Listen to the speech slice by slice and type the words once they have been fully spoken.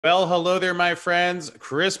Well, hello there, my friends.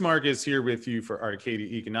 Chris Marcus here with you for Arcadia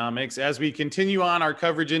Economics as we continue on our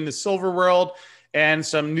coverage in the silver world and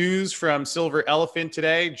some news from Silver Elephant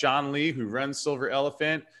today. John Lee, who runs Silver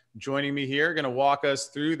Elephant, joining me here, going to walk us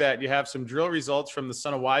through that. You have some drill results from the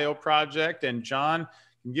Sunawayo project, and John,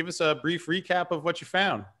 can you give us a brief recap of what you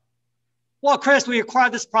found? Well, Chris, we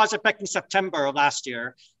acquired this project back in September of last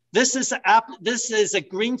year. This is a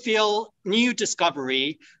greenfield new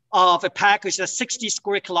discovery of a package that's 60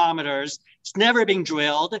 square kilometers. It's never been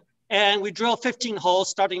drilled. And we drilled 15 holes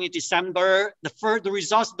starting in December. The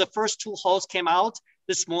results of the first 2 holes came out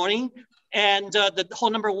this morning. And the hole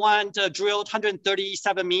number 1 drilled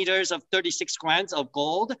 137 meters of 36 grams of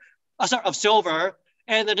of silver.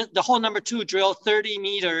 And then the hole number 2 drilled 30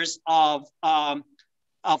 meters of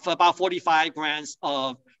about 45 grams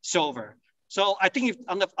of silver. So I think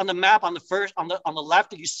on the map on the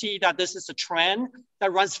left, you see that this is a trend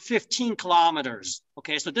that runs 15 kilometers.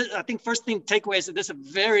 Okay, so I think first thing takeaway is that this is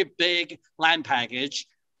a very big land package,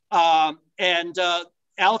 and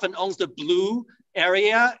Elephant owns the blue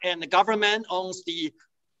area, and the government owns the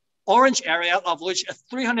orange area, of which a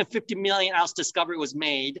 350 million ounce discovery was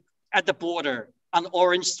made at the border on the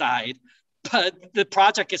orange side. But the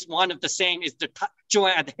project is one of the same, is the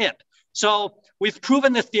joint at the hip. So we've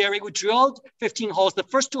proven the theory. We drilled 15 holes. The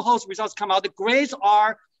first 2 holes results come out. The grades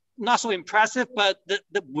are not so impressive, but the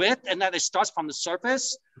width and that it starts from the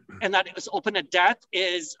surface and that it's open at depth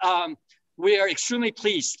is, we are extremely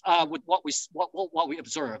pleased with what we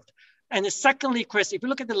observed. And then secondly, Chris, if you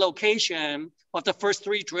look at the location of the first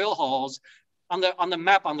 3 drill holes on the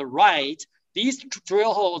map on the right, these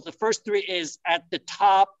drill holes, the first 3 is at the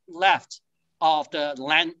top left of the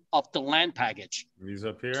land package. These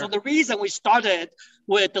up here. So the reason we started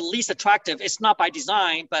with the least attractive, it's not by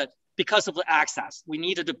design, but because of the access. We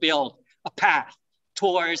needed to build a path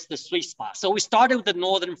towards the sweet spot. So we started with the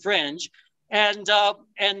northern fringe, and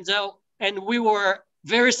we were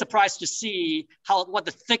very surprised to see what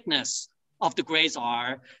the thickness of the grades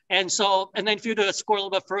are. And then if you score a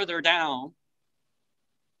little bit further down,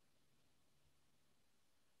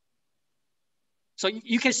 so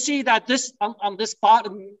you can see that this on this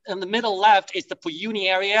bottom in the middle left is the Puyuni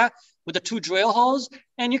area with the 2 drill holes.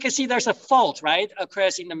 And you can see there's a fault, right,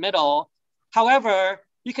 Chris, in the middle. However,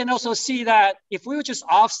 you can also see that if we would just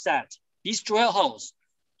offset these drill holes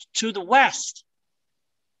to the west,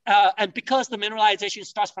 and because the mineralization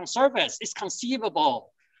starts from surface, it's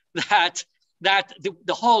conceivable that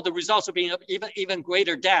the results will be even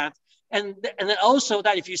greater depth. And then also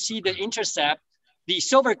that if you see the intercept, the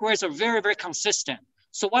silver grades are very, very consistent.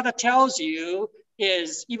 So what that tells you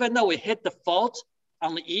is even though we hit the fault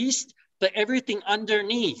on the east, but everything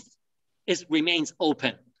underneath remains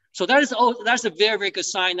open. So that's a very, very good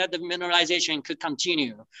sign that the mineralization could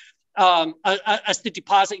continue. As the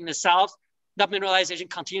deposit in the south, that mineralization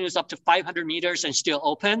continues up to 500 meters and still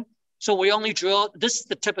open. So we only drill, this is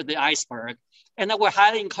the tip of the iceberg. And that we're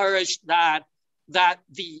highly encouraged that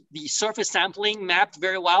the surface sampling mapped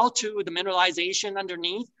very well to the mineralization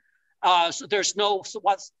underneath. So there's no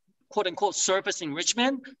what's quote unquote surface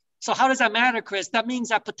enrichment. So how does that matter, Chris? That means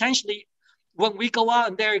that potentially when we go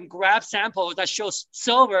out there and grab samples that shows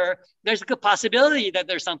silver, there's a good possibility that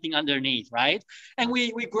there's something underneath, right? And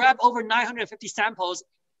we grab over 950 samples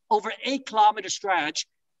over 8-kilometer stretch.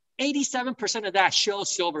 87% of that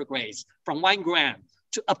shows silver grades from 1 gram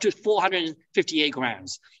to up to 458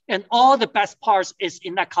 grams. And all the best parts is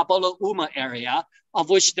in that Kabolo Uma area, of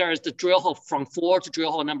which there is the drill hole from 4 to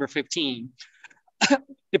drill hole number 15.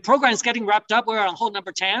 The program is getting wrapped up. We're on hole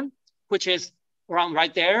number 10, which is around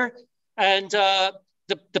right there. And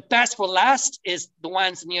the best for last is the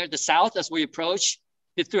ones near the south as we approach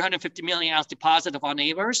the 350 million ounce deposit of our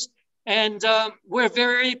neighbors. And we're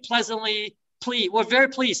very pleasantly pleased. We're very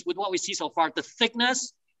pleased with what we see so far. The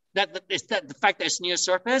thickness, the fact that it's near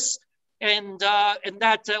surface, and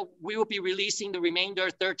that we will be releasing the remainder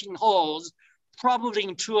 13 holes, probably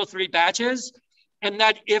in 2 or 3 batches. And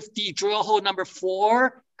that if the drill hole number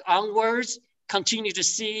 4 onwards continue to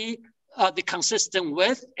see the consistent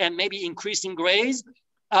width and maybe increasing grades,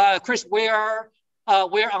 Chris, we're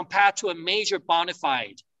on path to a major bona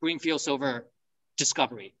fide greenfield silver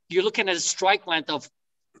discovery. You're looking at a strike length of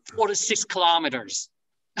 4 to 6 kilometers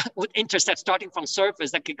with intercept starting from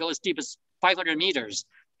surface that could go as deep as 500 meters.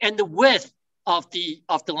 And the width of the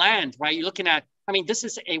land, right? You're looking at, I mean, this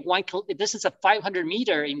is a 500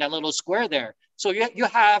 meter in that little square there. So you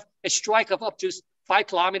have a strike of up to 5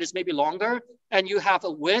 kilometers, maybe longer, and you have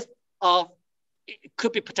a width of, it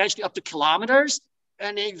could be potentially up to kilometers.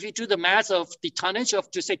 And if you do the math of the tonnage of,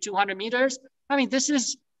 to say 200 meters, I mean, this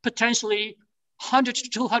is potentially 100 to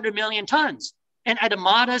 200 million tons And at a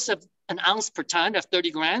modest of an ounce per ton of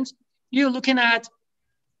 30 grams, you're looking at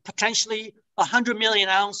potentially 100 million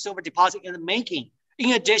ounce silver deposit in the making,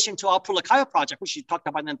 in addition to our Pulacayo project, which we talked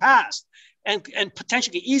about in the past, and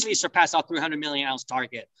potentially easily surpass our 300 million ounce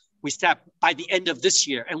target we set by the end of this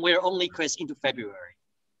year. And we're only, Chris, into February.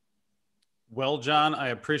 Well, John, I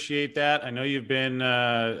appreciate that. I know you've been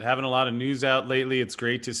having a lot of news out lately. It's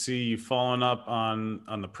great to see you following up on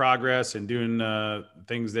the progress and doing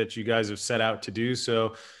things that you guys have set out to do.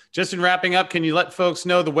 So just in wrapping up, can you let folks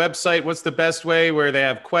know the website? What's the best way where they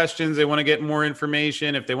have questions, they want to get more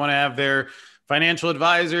information, if they want to have their financial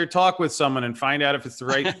advisor talk with someone and find out if it's the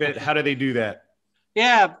right fit? How do they do that?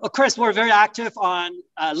 Yeah, of course, we're very active on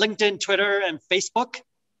LinkedIn, Twitter, and Facebook,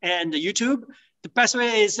 and YouTube. The best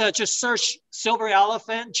way is just search Silver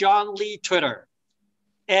Elephant John Lee Twitter,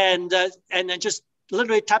 and then just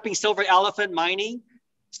literally typing Silver Elephant Mining.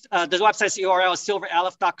 The website's URL is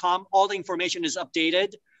silverelephant.com. All the information is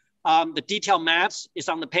updated. The detailed maps is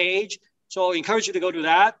on the page. So I encourage you to go to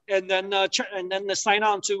that, and then sign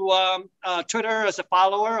on to Twitter as a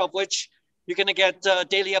follower, of which you're going to get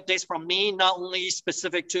daily updates from me, not only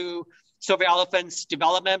specific to Silver Elephant's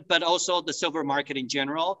development, but also the silver market in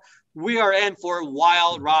general. We are in for a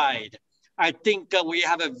wild ride. I think we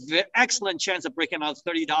have an excellent chance of breaking out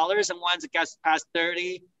 $30, and once it gets past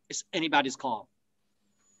 30, it's anybody's call.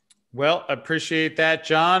 Well, appreciate that,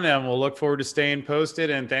 John, and we'll look forward to staying posted,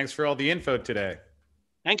 and thanks for all the info today.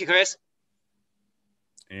 Thank you, Chris.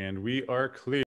 And we are clear.